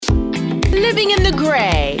Living in the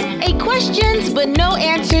Gray, a questions but no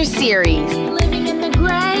answers series. Living in the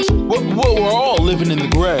gray. We're all living in the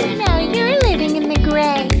gray. No, you're living in the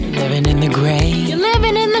gray. Living in the gray. You're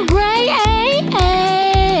living in the gray,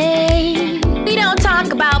 We don't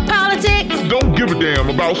talk about politics. Don't give a damn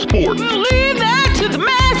about sports. We'll leave that to the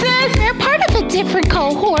masses. They're part of a different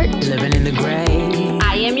cohort. Living in the gray.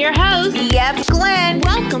 I am your host, Yep Glenn.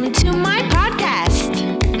 Welcome to my podcast.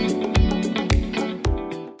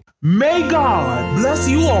 May God bless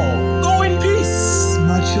you all. Go in peace,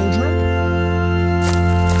 my children.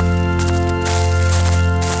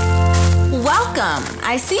 Welcome.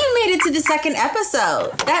 I see you made it to the second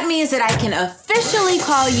episode. That means that I can officially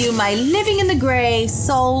call you my Living in the Gray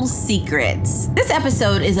soul secrets. This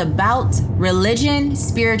episode is about religion,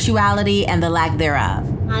 spirituality, and the lack thereof.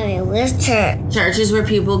 Mommy, where's church? Church is where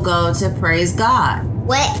people go to praise God.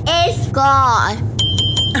 What is God?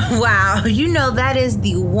 Wow, you know that is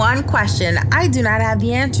the one question I do not have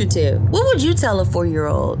the answer to. What would you tell a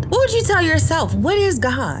 4-year-old? What would you tell yourself? What is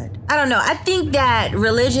God? I don't know. I think that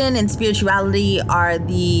religion and spirituality are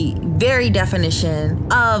the very definition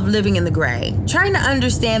of living in the gray. Trying to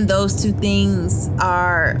understand those two things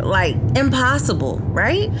are like impossible,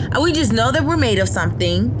 right? We just know that we're made of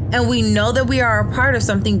something and we know that we are a part of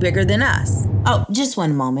something bigger than us. Oh, just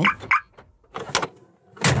one moment.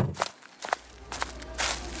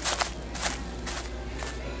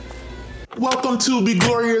 Welcome to Be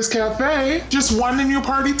Glorious Cafe. Just one in your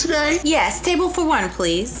party today? Yes, table for one,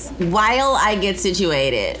 please. While I get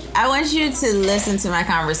situated, I want you to listen to my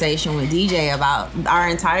conversation with DJ about our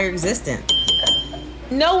entire existence.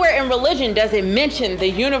 Nowhere in religion does it mention the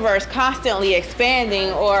universe constantly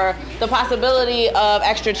expanding or the possibility of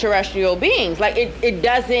extraterrestrial beings. Like, it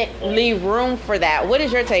doesn't leave room for that. What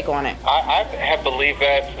is your take on it? I have believed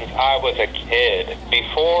that since I was a kid.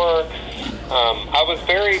 Before, I was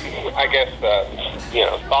very,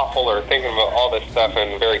 thoughtful or thinking about all this stuff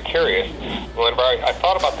and very curious. Whenever I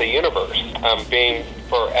thought about the universe being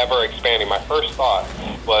forever expanding, my first thought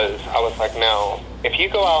was, now, if you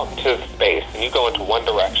go out into space and you go into one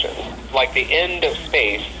direction, like the end of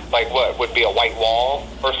space, like what would be a white wall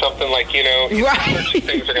or something, like, right.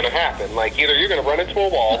 Things are going to happen. Like either you're going to run into a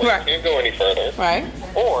wall where you can't go any further, right,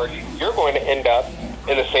 or you're going to end up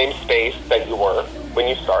in the same space that you were when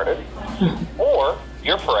you started, or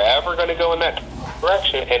you're forever going to go in that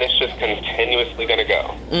direction and it's just continuously going to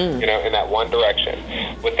go, in that one direction.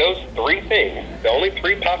 With those three things, the only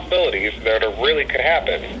three possibilities that really could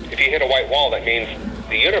happen, if you hit a white wall, that means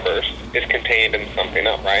the universe is contained in something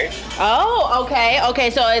else, right? Oh, okay.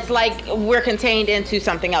 So it's like we're contained into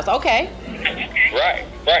something else. Okay. Right.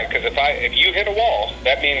 Because if you hit a wall,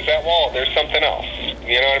 that means that wall, there's something else.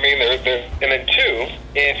 You know what I mean? And then two,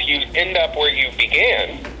 if you end up where you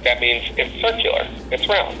began, that means it's circular. It's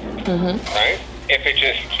round. Mm-hmm. Right? If it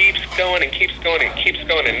just keeps going and keeps going and keeps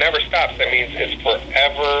going and never stops, that means it's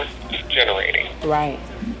forever generating. Right.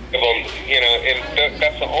 And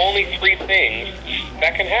that's the only three things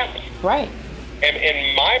that can happen. Right. And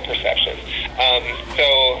in my perception,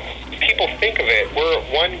 so people think of it, we're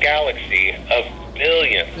one galaxy of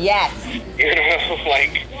billions. Yes.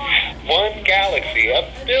 Like one galaxy of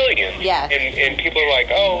billions. Yes. And people are like,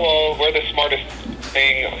 oh, well, we're the smartest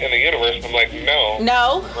thing in the universe. I'm like, no.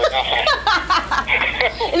 No. We're not.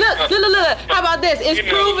 Look. How about this? It's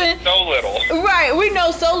proven. So little. Right. We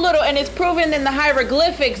know so little, and it's proven in the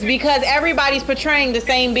hieroglyphics because everybody's portraying the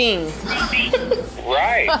same beings.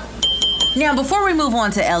 Right. Now, before we move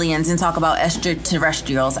on to aliens and talk about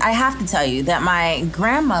extraterrestrials, I have to tell you that my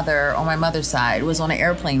grandmother on my mother's side was on an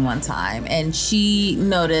airplane one time, and she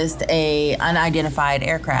noticed a unidentified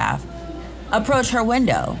aircraft approach her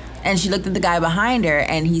window. And she looked at the guy behind her,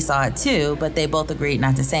 and he saw it too, but they both agreed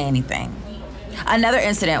not to say anything. Another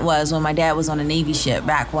incident was when my dad was on a Navy ship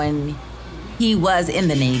back when he was in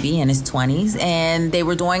the Navy in his 20s, and they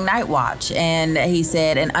were doing night watch. And he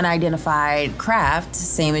said an unidentified craft,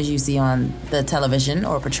 same as you see on the television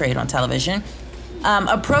or portrayed on television,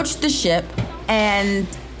 approached the ship and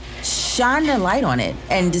shined a light on it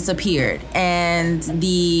and disappeared. And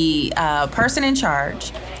the person in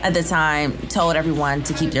charge at the time told everyone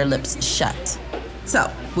to keep their lips shut. So,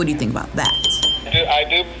 what do you think about that? I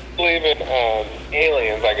do believe in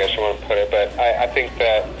aliens, I guess you want to put it, but I think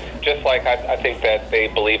that just like I think that they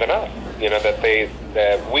believe in us,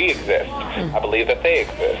 that we exist. I believe that they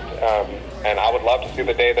exist. And I would love to see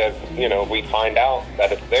the day that, we find out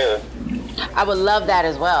that it's there. I would love that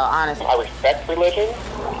as well, honestly. I respect religion.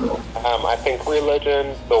 I think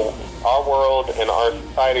religion, our world and our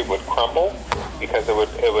society would crumble because it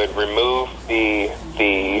would remove the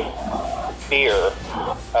fear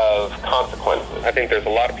of consequences. I think there's a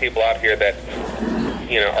lot of people out here that,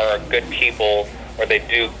 are good people, or they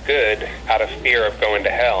do good out of fear of going to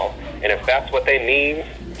hell. And if that's what they need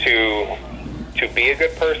to be a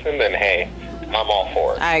good person, then hey, I'm all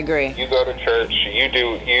for it. I agree. You go to church, you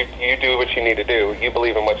do what you need to do. You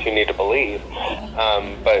believe in what you need to believe.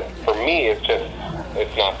 But for me,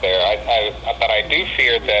 it's not there. But I do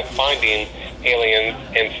fear that finding aliens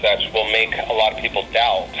and such will make a lot of people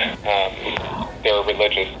doubt their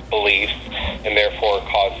religious beliefs, and therefore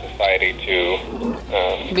cause society to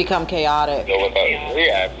become chaotic.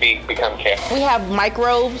 Become chaotic. We have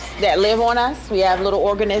microbes that live on us. We have little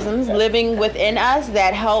organisms living within us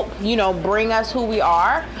that help, bring us who we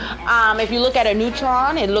are. If you look at a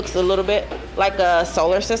neutron, it looks a little bit like a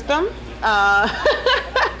solar system. And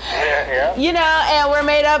we're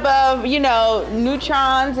made up of,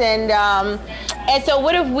 neutrons and so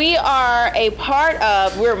what if we are a part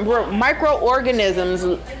of, we're microorganisms,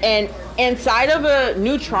 and inside of a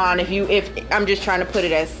neutron, if I'm just trying to put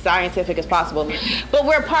it as scientific as possible, but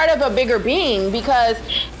we're part of a bigger being, because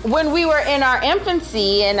when we were in our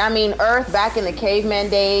infancy, and I mean Earth back in the caveman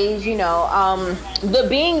days, the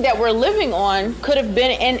being that we're living on could have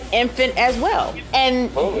been an infant as well.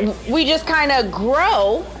 And we just kind of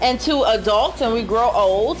grow into adults, and we grow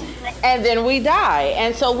old, and then we die.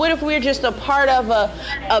 And so what if we're just a part of a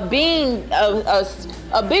being,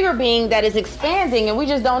 a bigger being that is expanding, and we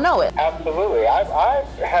just don't know it? Absolutely. I've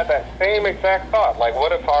had that same exact thought. Like,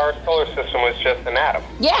 what if our solar system was just an atom?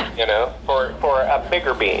 Yeah. For a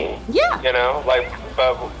bigger being. Yeah.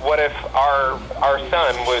 But what if our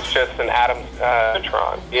sun was just an atom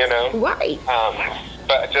neutron? Right.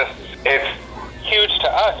 But it's huge to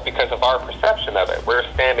us because of our perception of it. We're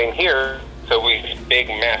standing here, so we big,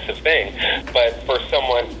 massive thing. But for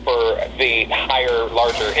the higher,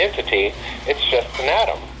 larger entity, it's just an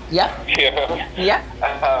atom. Yep. Yeah.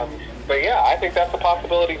 But yeah, I think that's a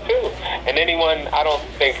possibility too. And anyone, I don't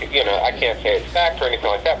think, I can't say it's fact or anything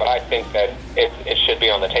like that, but I think that it should be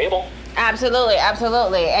on the table. Absolutely.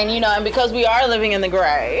 And and because we are living in the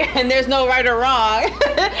gray, and there's no right or wrong,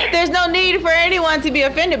 there's no need for anyone to be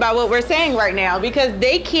offended by what we're saying right now, because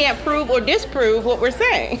they can't prove or disprove what we're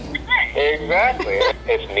saying. Exactly.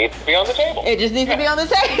 It needs to be on the table. It just needs to be on the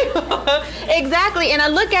table. Exactly. And I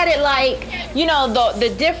look at it like, the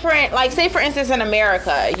different, like, say for instance in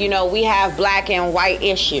America, we have black and white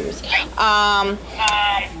issues.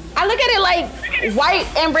 I look at it like white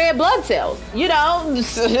and red blood cells.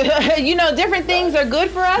 Different things are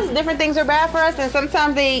good for us, different things are bad for us, and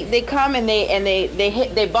sometimes they come and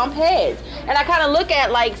they bump heads. And I kind of look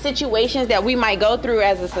at like situations that we might go through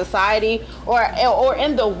as a society or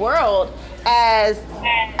in the world, as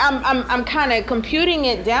I'm kind of computing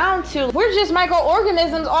it down to, we're just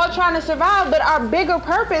microorganisms all trying to survive, but our bigger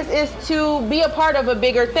purpose is to be a part of a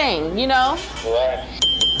bigger thing, Right.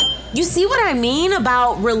 You see what I mean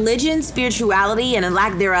about religion, spirituality, and a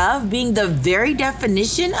lack thereof being the very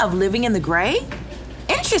definition of living in the gray?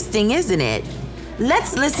 Interesting, isn't it?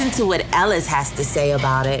 Let's listen to what Ellis has to say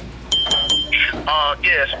about it.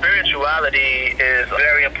 Spirituality is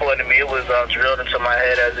very important to me. It was drilled into my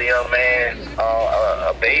head as a young man,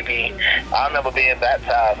 a baby. I remember being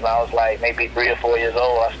baptized when I was like maybe 3 or 4 years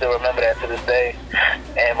old. I still remember that to this day.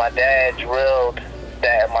 And my dad drilled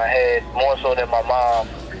that in my head more so than my mom.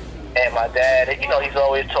 And my dad, he's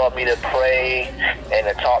always taught me to pray and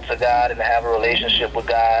to talk to God and to have a relationship with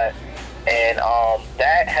God. And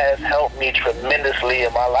that has helped me tremendously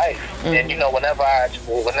in my life. And whenever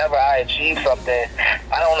I achieve something,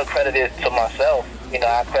 I don't accredit it to myself.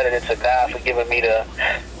 I credit it to God for giving me the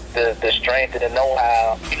strength and the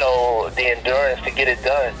know-how, the endurance to get it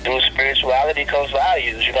done. Through spirituality comes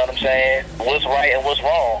values, you know what I'm saying? What's right and what's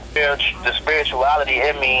wrong. The spirituality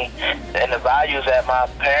in me and the values that my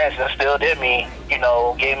parents instilled in me,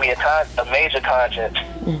 gave me a major conscience.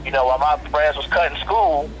 While my friends was cutting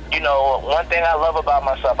school, one thing I love about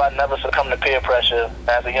myself, I never succumb to peer pressure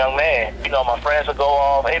as a young man. My friends would go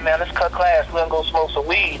off, hey man, let's cut class, we're gonna go smoke some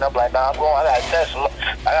weed. And I'm like, nah, I gotta test,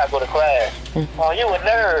 I gotta go to class. Oh, you a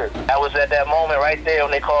nerd. I was at that moment right there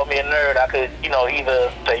when they called me a nerd. I could,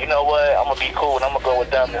 either say, you know what, I'm gonna be cool and I'm gonna go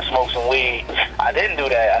with them and smoke some weed. I didn't do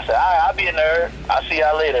that. I said, all right, I'll be a nerd. I'll see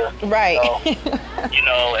y'all later. Right.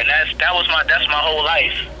 And that's my whole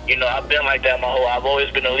life. I've been like that I've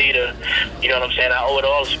always been a leader. You know what I'm saying? I owe it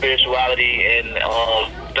all to spirituality and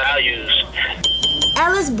values.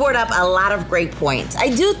 Ellis brought up a lot of great points. I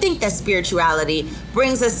do think that spirituality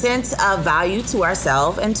brings a sense of value to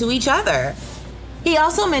ourselves and to each other. He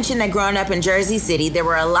also mentioned that growing up in Jersey City, there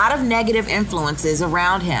were a lot of negative influences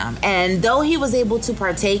around him. And though he was able to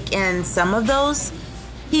partake in some of those,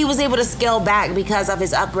 he was able to scale back because of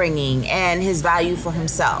his upbringing and his value for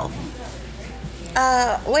himself.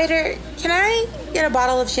 Waiter, can I get a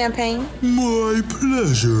bottle of champagne? My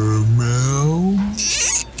pleasure, Mel.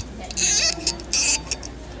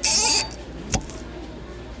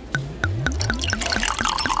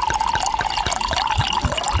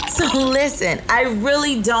 So listen, I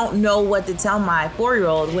really don't know what to tell my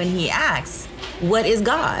 4-year-old when he asks, what is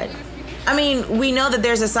God? I mean, we know that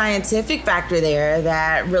there's a scientific factor there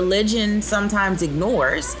that religion sometimes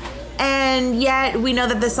ignores. And yet we know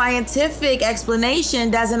that the scientific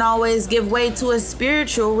explanation doesn't always give way to a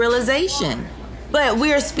spiritual realization. But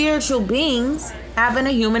we are spiritual beings having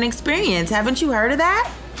a human experience. Haven't you heard of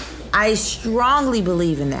that? I strongly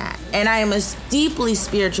believe in that. And I am a deeply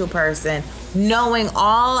spiritual person, knowing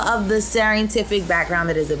all of the scientific background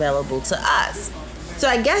that is available to us. So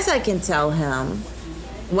I guess I can tell him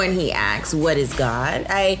when he asks, what is God?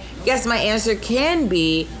 I guess my answer can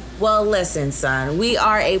be, well, listen, son, we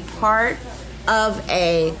are a part of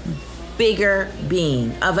a bigger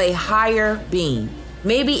being, of a higher being,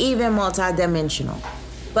 maybe even multidimensional.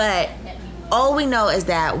 But all we know is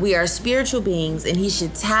that we are spiritual beings, and he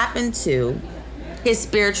should tap into his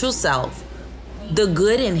spiritual self, the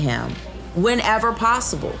good in him, whenever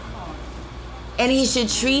possible. And he should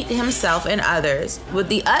treat himself and others with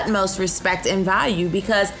the utmost respect and value,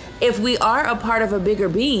 because if we are a part of a bigger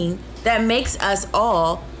being, that makes us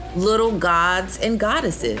all little gods and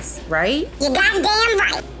goddesses, right? You goddamn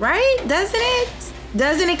right. Right? Doesn't it?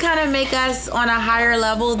 Doesn't it kind of make us on a higher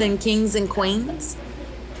level than kings and queens?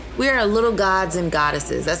 We are little gods and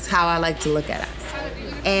goddesses. That's how I like to look at us.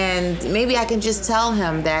 And maybe I can just tell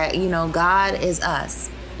him that, God is us.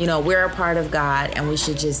 We're a part of God, and we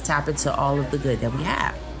should just tap into all of the good that we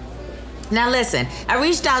have. Now listen, I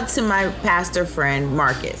reached out to my pastor friend,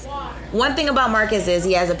 Marcus. One thing about Marcus is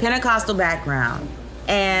he has a Pentecostal background.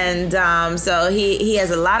 And so he has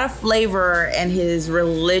a lot of flavor in his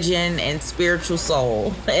religion and spiritual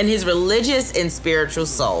soul, in his religious and spiritual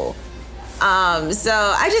soul. So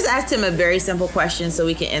I just asked him a very simple question so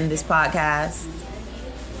we can end this podcast.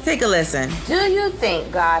 Take a listen. Do you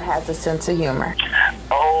think God has a sense of humor?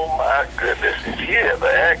 Oh my goodness, if you ever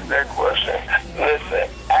asked that question, listen,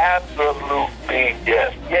 absolutely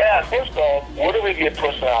yes. Yeah, first off, where do we get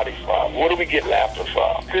personality from? Where do we get laughter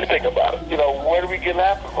from? Just think about it. Where do we get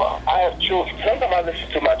laughter from? I have children. Sometimes I listen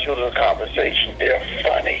to my children's conversation. They're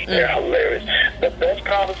funny. They're hilarious. The best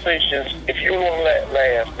conversations, if you want to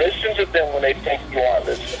laugh, listen to them when they think you aren't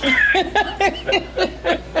listening.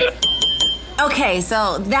 Okay,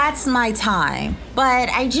 so that's my time. But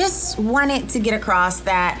I just wanted to get across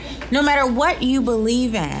that no matter what you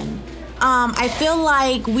believe in, I feel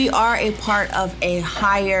like we are a part of a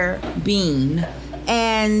higher being.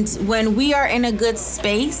 And when we are in a good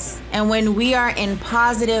space, and when we are in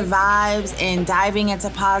positive vibes and diving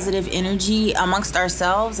into positive energy amongst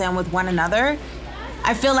ourselves and with one another,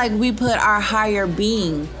 I feel like we put our higher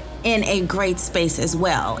being in a great space as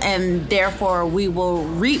well, and therefore we will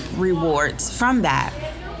reap rewards from that.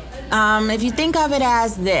 If you think of it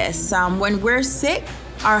as this, when we're sick,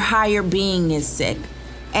 our higher being is sick,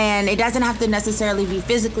 and it doesn't have to necessarily be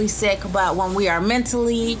physically sick, but when we are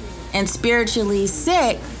mentally and spiritually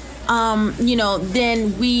sick,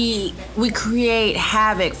 then we create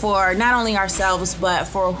havoc for not only ourselves but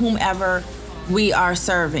for whomever we are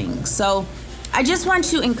serving. So I just want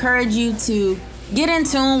to encourage you to get in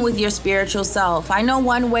tune with your spiritual self. I know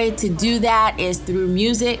one way to do that is through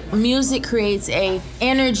music. Music creates a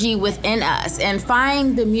energy within us, and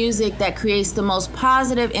find the music that creates the most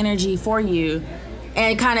positive energy for you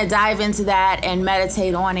and kind of dive into that and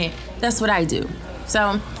meditate on it. That's what I do.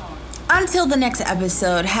 So until the next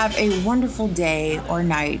episode, have a wonderful day or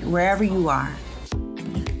night wherever you are.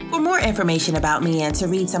 For more information about me and to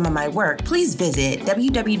read some of my work, please visit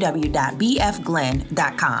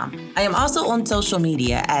www.bfglenn.com. I am also on social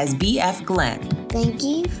media as BF Glenn. Thank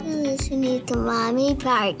you for listening to Mommy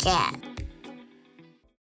Podcast.